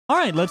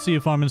Alright, let's see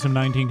if Farming Sim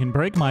 19 can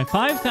break my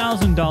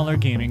 $5,000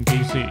 gaming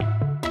PC.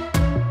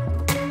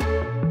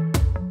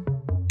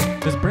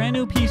 This brand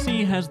new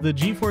PC has the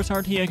GeForce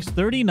RTX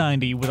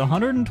 3090 with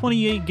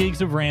 128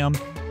 gigs of RAM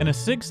and a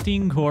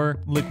 16-core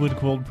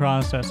liquid-cooled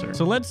processor.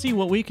 So let's see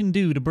what we can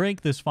do to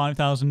break this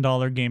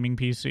 $5,000 gaming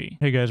PC.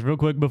 Hey guys, real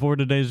quick before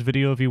today's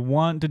video, if you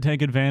want to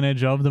take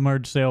advantage of the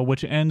merch sale,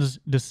 which ends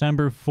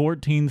December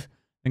 14th,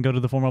 then go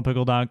to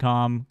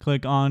TheFormalPickle.com,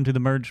 click on to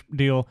the merch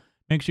deal.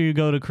 Make sure you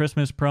go to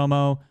Christmas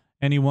promo,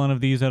 any one of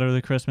these that are the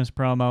Christmas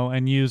promo,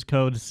 and use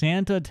code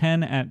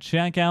SANTA10 at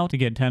checkout to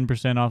get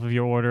 10% off of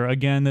your order.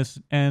 Again, this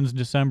ends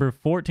December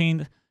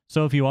 14th,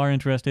 so if you are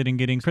interested in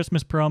getting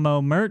Christmas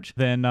promo merch,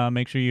 then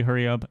make sure you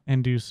hurry up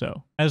and do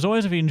so. As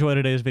always, if you enjoyed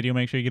today's video,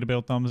 make sure you get a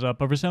big thumbs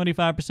up. Over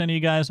 75% of you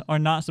guys are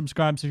not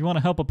subscribed, so if you want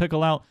to help a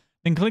pickle out,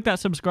 then click that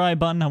subscribe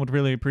button. I would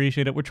really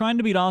appreciate it. We're trying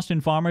to beat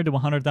Austin Farmer to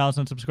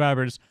 100,000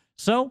 subscribers,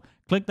 so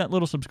click that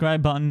little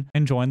subscribe button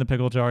and join the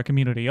Pickle Jar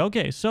community.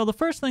 Okay, so the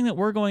first thing that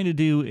we're going to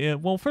do is,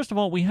 well, first of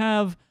all, we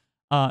have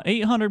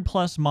 800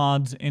 plus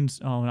mods in...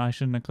 Oh, I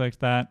shouldn't have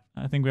clicked that.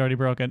 I think we already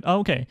broke it.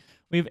 Okay,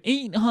 we have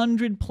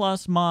 800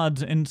 plus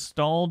mods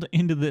installed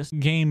into this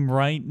game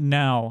right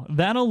now.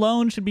 That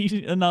alone should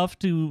be enough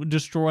to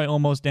destroy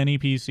almost any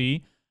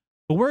PC.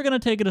 But we're going to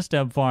take it a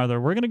step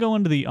farther. We're going to go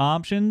into the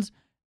options.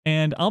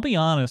 And I'll be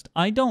honest,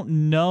 I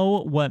don't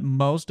know what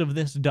most of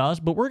this does,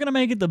 but we're going to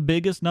make it the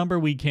biggest number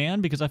we can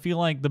because I feel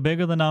like the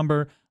bigger the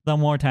number, the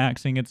more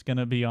taxing it's going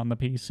to be on the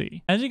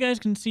PC. As you guys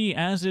can see,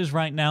 as is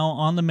right now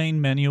on the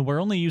main menu,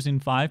 we're only using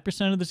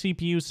 5% of the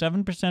CPU,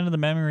 7% of the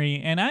memory,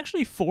 and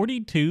actually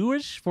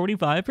 42-ish,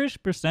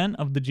 45-ish%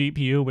 of the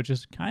GPU, which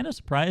is kind of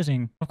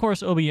surprising. Of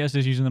course, OBS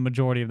is using the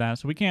majority of that,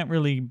 so we can't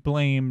really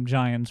blame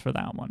Giants for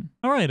that one.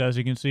 All right, as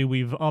you can see,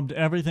 we've upped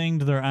everything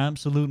to their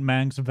absolute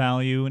max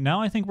value.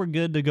 Now I think we're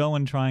good to go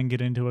and try and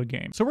get into a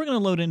game. So we're going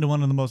to load into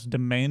one of the most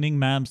demanding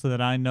maps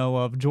that I know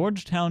of,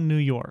 Georgetown, New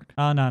York.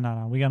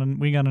 No. We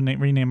gotta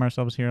rename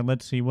ourselves here.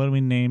 Let's see. What do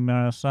we name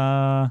us?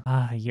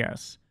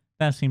 Yes.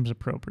 That seems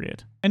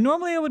appropriate. And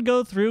normally I would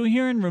go through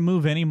here and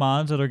remove any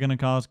mods that are going to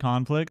cause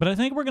conflict, but I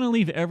think we're going to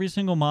leave every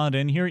single mod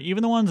in here,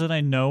 even the ones that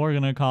I know are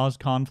going to cause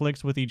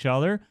conflicts with each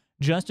other,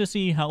 just to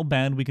see how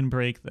bad we can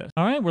break this.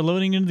 All right, we're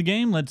loading into the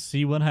game. Let's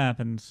see what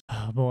happens.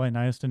 Oh boy,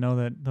 nice to know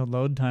that the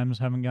load times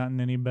haven't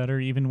gotten any better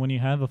even when you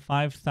have a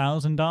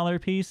 $5,000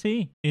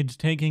 PC. It's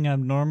taking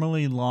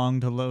abnormally long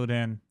to load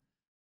in.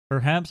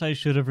 Perhaps I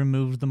should have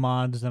removed the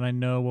mods that I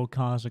know will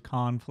cause a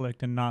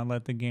conflict and not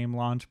let the game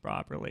launch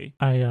properly.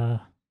 I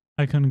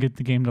couldn't get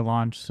the game to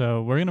launch,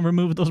 so we're going to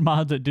remove those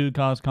mods that do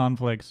cause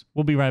conflicts.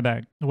 We'll be right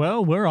back.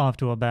 Well, we're off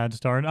to a bad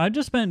start. I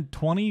just spent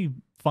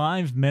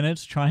 25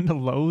 minutes trying to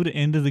load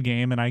into the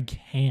game, and I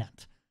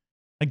can't.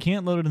 I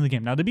can't load it in the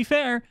game. Now, to be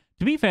fair,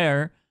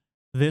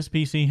 this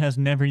PC has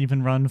never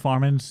even run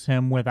Farming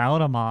Sim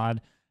without a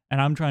mod, and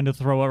I'm trying to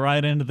throw it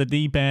right into the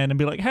deep end and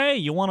be like, hey,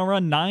 you want to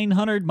run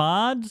 900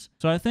 mods?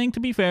 So I think,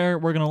 to be fair,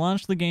 we're going to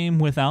launch the game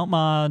without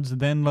mods,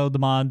 then load the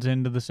mods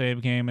into the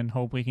save game and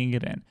hope we can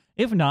get in.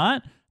 If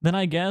not, then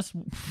I guess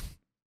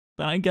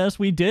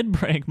we did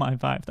break my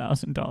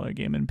 $5,000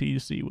 gaming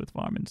PC with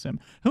Farming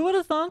Sim. Who would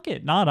have thunk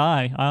it? Not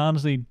I. I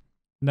honestly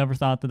never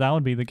thought that that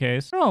would be the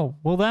case. Oh,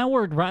 well, that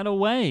worked right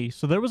away.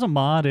 So there was a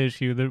mod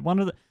issue. That one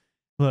of the...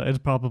 It's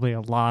probably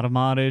a lot of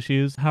mod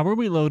issues. How are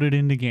we loaded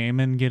into game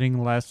and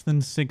getting less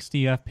than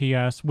 60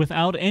 FPS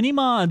without any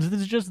mods?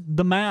 This is just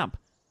the map.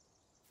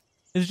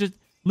 It's just...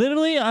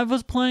 Literally, I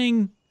was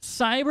playing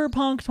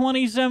Cyberpunk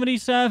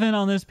 2077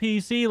 on this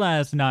PC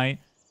last night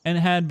and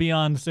had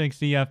beyond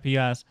 60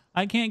 FPS.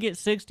 I can't get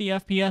 60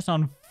 FPS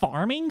on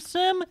Farming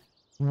Sim?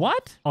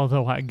 What?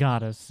 Although I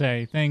gotta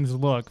say, things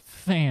look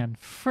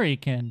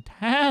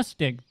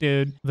fan-freaking-tastic,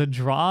 dude. The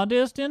draw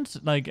distance,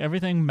 like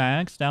everything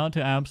maxed out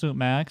to absolute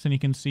max, and you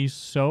can see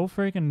so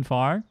freaking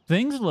far.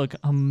 Things look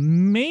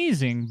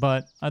amazing,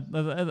 but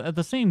at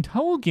the same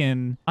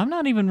token, I'm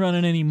not even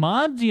running any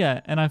mods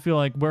yet, and I feel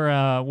like we're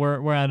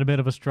at a bit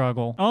of a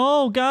struggle.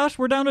 Oh gosh,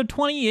 we're down to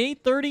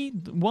 28, 30.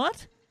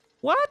 What?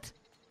 What?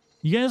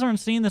 You guys aren't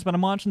seeing this, but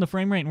I'm watching the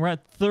frame rate, and we're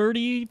at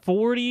 30,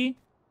 40.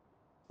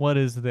 What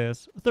is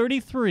this?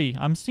 33.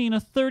 I'm seeing a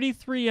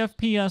 33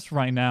 FPS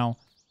right now.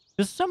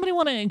 Does somebody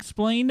want to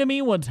explain to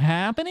me what's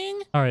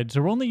happening? All right,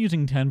 so we're only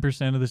using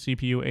 10% of the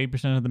CPU,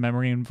 8% of the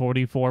memory, and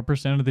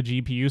 44% of the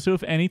GPU. So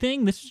if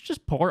anything, this is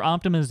just poor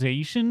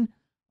optimization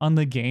on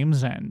the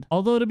game's end.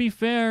 Although, to be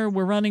fair,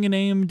 we're running an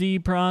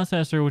AMD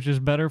processor, which is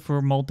better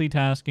for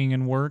multitasking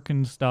and work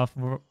and stuff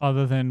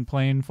other than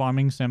playing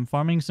Farming Sim.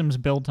 Farming Sim's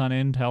built on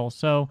Intel,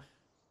 so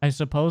I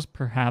suppose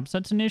perhaps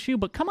that's an issue,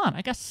 but come on,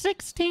 I got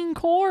 16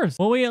 cores.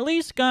 Well, we at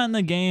least got in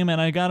the game,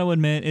 and I got to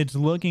admit, it's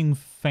looking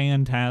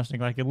fantastic.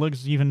 Like, it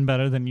looks even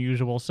better than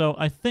usual. So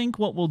I think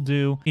what we'll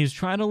do is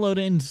try to load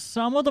in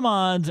some of the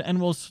mods,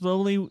 and we'll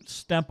slowly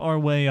step our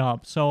way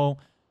up. So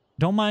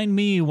don't mind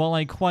me while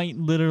I quite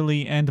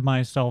literally end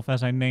myself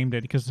as I named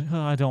it, because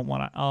I don't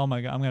want to... Oh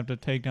my god, I'm going to have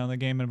to take down the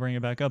game and bring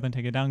it back up, and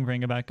take it down and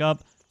bring it back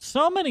up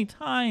so many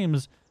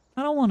times.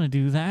 I don't want to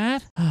do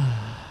that.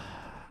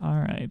 All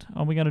right.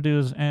 All we got to do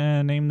is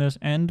name this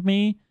End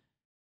Me.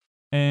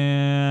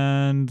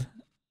 And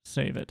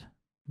save it.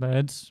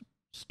 Let's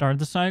start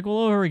the cycle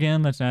over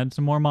again. Let's add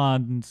some more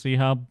mods and see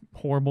how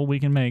horrible we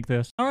can make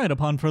this. All right,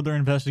 upon further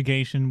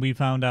investigation, we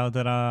found out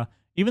that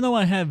even though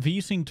I have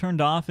VSync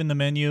turned off in the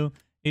menu,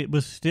 it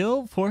was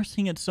still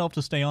forcing itself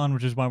to stay on,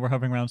 which is why we're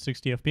hovering around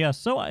 60 FPS.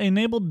 So I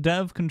enabled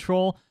dev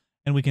control,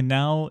 and we can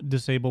now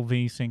disable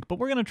VSync. But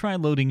we're going to try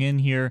loading in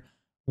here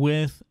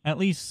with at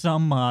least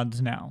some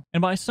mods now.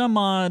 And by some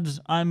mods,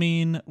 I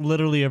mean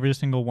literally every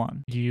single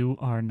one. You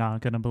are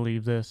not going to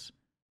believe this.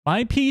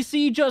 My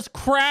PC just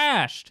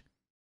crashed.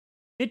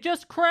 It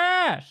just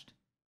crashed.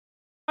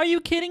 Are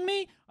you kidding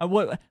me?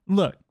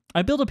 Look,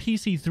 I built a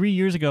PC 3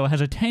 years ago. It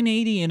has a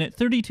 1080 in it,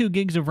 32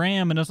 gigs of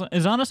RAM, and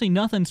is honestly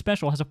nothing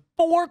special. It has a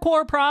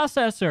 4-core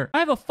processor. I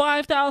have a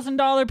 $5,000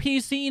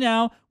 PC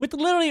now with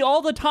literally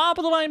all the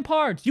top-of-the-line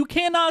parts. You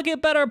cannot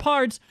get better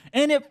parts,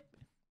 and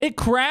it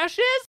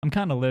crashes? I'm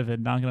kind of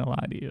livid, not gonna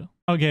lie to you.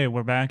 Okay,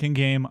 we're back in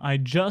game. I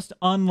just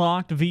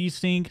unlocked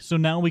VSync, so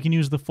now we can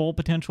use the full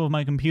potential of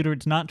my computer.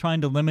 It's not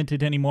trying to limit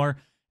it anymore.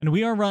 And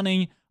we are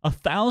running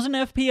 1,000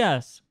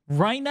 FPS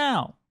right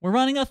now. We're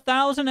running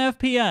 1,000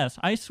 FPS.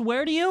 I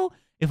swear to you,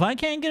 if I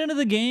can't get into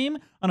the game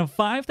on a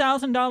 $5,000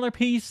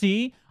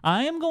 PC,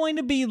 I am going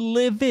to be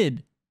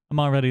livid. I'm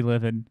already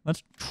livid.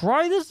 Let's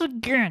try this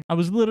again. I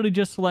was literally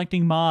just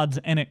selecting mods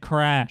and it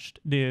crashed,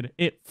 dude.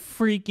 It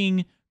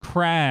freaking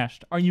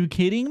crashed. Are you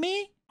kidding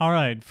me? All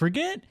right,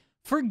 forget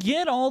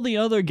all the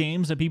other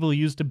games that people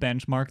use to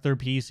benchmark their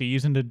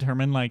PCs and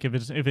determine like if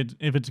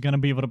it's gonna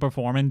be able to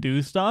perform and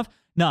do stuff.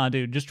 Nah,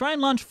 dude, just try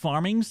and launch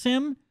Farming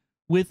Sim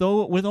with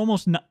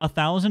almost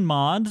 1,000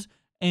 mods,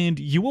 and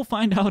you will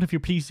find out if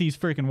your PC's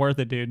freaking worth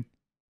it, dude.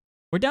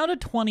 We're down to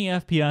 20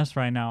 FPS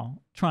right now,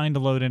 trying to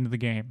load into the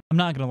game. I'm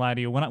not gonna lie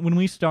to you. When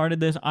we started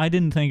this, I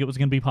didn't think it was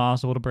gonna be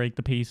possible to break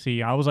the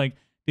PC. I was like,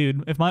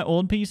 dude, if my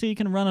old PC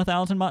can run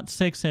 1,000 mods,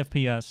 6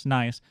 FPS,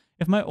 nice.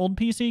 If my old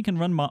PC can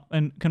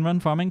run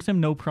Farming Sim,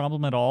 no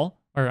problem at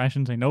all, or I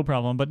shouldn't say no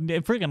problem, but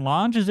it freaking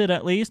launches it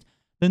at least,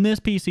 then this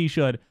PC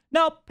should.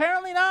 No,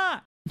 apparently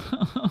not.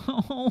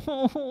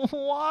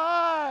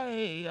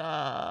 Why?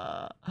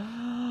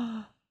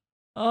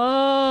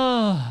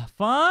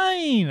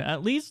 Fine.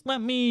 At least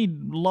let me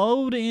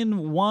load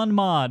in one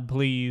mod,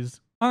 please.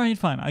 All right,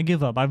 fine. I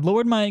give up. I've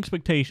lowered my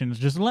expectations.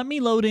 Just let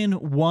me load in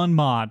one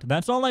mod.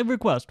 That's all I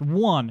request.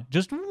 One.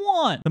 Just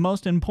one. The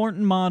most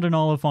important mod in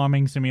all of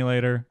Farming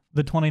Simulator.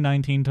 The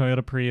 2019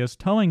 Toyota Prius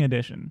Towing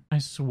Edition. I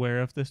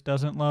swear if this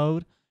doesn't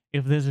load,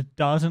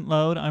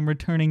 I'm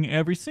returning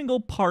every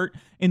single part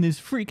in this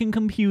freaking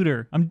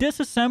computer. I'm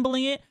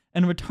disassembling it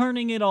and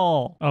returning it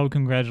all. Oh,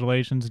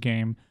 congratulations,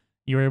 game.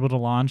 You were able to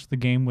launch the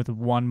game with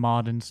one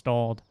mod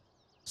installed.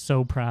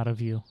 So proud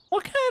of you.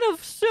 What kind of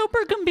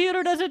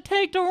supercomputer does it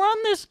take to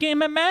run this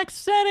game at max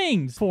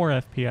settings? 4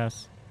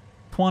 FPS,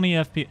 20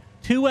 FPS,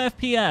 2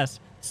 FPS,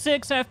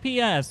 6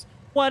 FPS.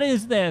 What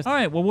is this? All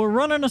right, well, we're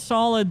running a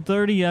solid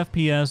 30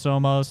 FPS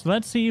almost.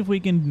 Let's see if we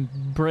can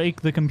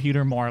break the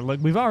computer more. Look,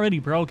 we've already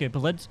broke it,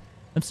 but let's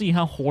see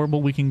how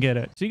horrible we can get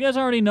it. So you guys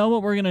already know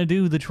what we're going to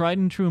do, the tried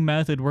and true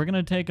method. We're going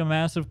to take a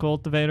massive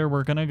cultivator.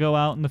 We're going to go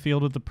out in the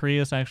field with the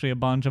Prius, actually a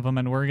bunch of them,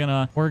 and we're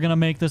going to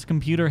make this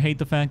computer hate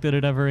the fact that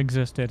it ever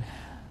existed.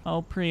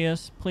 Oh,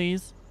 Prius,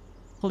 please.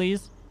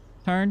 Please.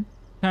 Turn.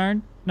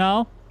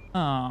 No.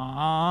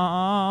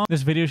 Aww.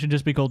 This video should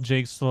just be called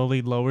Jake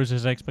slowly lowers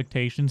his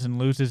expectations and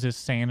loses his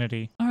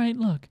sanity. All right,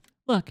 look.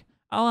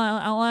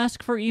 I'll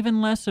ask for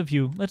even less of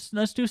you.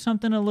 Let's do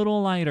something a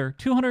little lighter.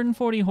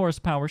 240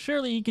 horsepower.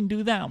 Surely you can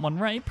do that one,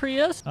 right,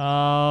 Prius?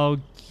 Oh,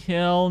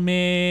 kill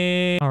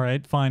me. All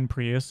right, fine,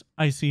 Prius.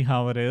 I see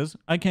how it is.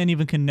 I can't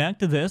even connect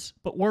to this,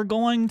 but we're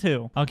going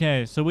to.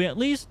 Okay, so we at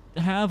least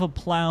have a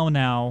plow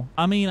now.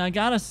 I mean, I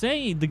gotta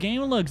say, the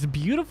game looks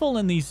beautiful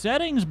in these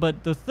settings,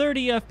 but the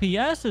 30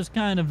 FPS is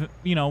kind of,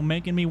 you know,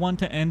 making me want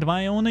to end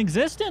my own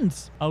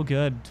existence. Oh,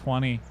 good.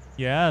 20.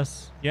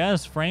 Yes,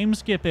 frame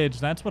skippage.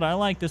 That's what I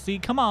like to see.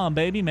 Come on,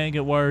 baby, make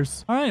it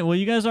worse. All right, well,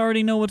 you guys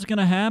already know what's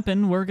gonna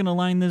happen. We're gonna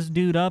line this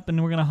dude up,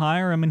 and we're gonna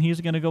hire him, and he's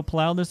gonna go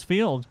plow this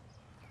field.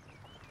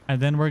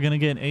 And then we're gonna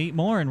get 8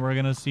 more, and we're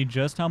gonna see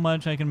just how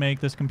much I can make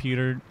this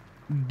computer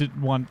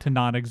want to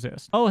not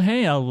exist. Oh,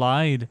 hey, I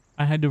lied.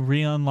 I had to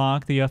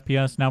re-unlock the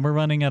FPS. Now we're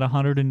running at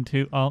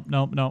 102. Oh,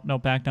 no,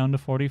 back down to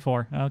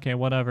 44. Okay,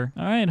 whatever.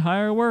 All right,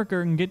 hire a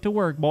worker and get to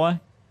work, boy.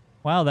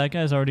 Wow, that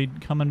guy's already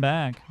coming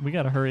back. We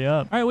gotta hurry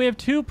up. All right, we have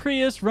 2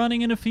 Prius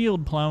running in a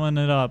field, plowing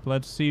it up.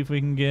 Let's see if we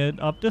can get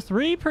up to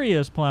 3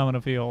 Prius plowing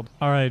a field.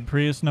 All right,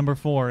 Prius number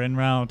 4 en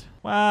route.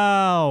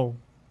 Wow,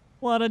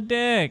 what a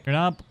dick. You're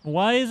not.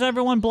 Why is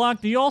everyone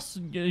blocked? Y'all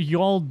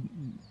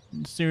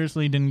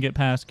seriously didn't get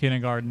past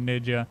kindergarten,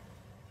 did ya?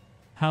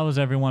 How is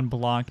everyone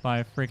blocked by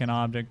a freaking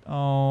object?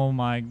 Oh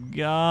my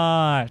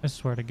god. I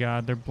swear to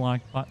God,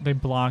 they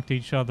blocked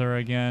each other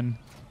again.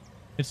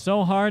 It's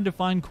so hard to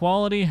find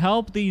quality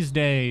help these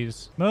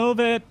days. Move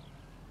it,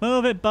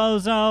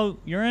 bozo.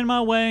 You're in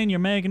my way and you're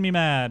making me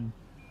mad.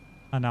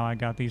 Oh, now I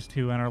got these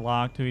 2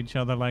 interlocked to each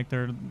other like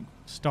they're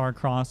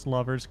star-crossed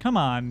lovers. Come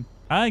on.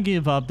 I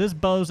give up. This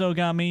bozo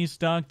got me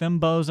stuck. Them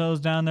bozos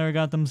down there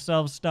got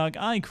themselves stuck.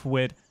 I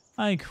quit.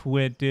 I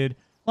quit, dude.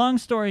 Long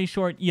story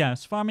short,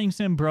 yes, Farming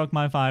Sim broke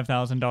my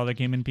 $5,000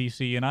 gaming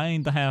PC, and I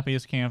ain't the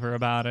happiest camper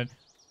about it.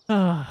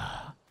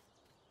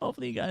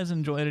 Hopefully you guys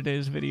enjoyed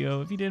today's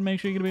video. If you did, make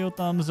sure you give me a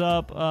thumbs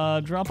up.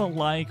 Drop a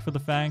like for the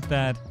fact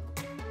that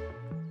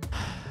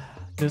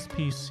this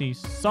PC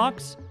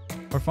sucks,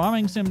 or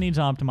Farming Sim needs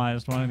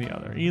optimized, one or the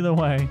other. Either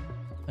way,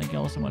 thank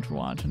y'all so much for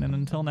watching, and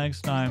until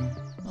next time,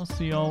 I'll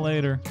see y'all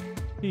later.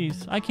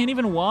 Peace. I can't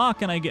even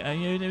walk, and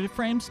it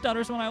frame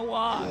stutters when I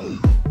walk.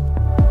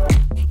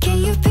 Can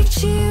you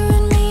picture you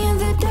and me in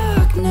the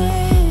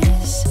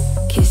darkness?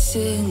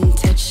 Kissing,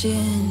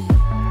 touching.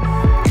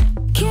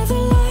 Kill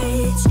the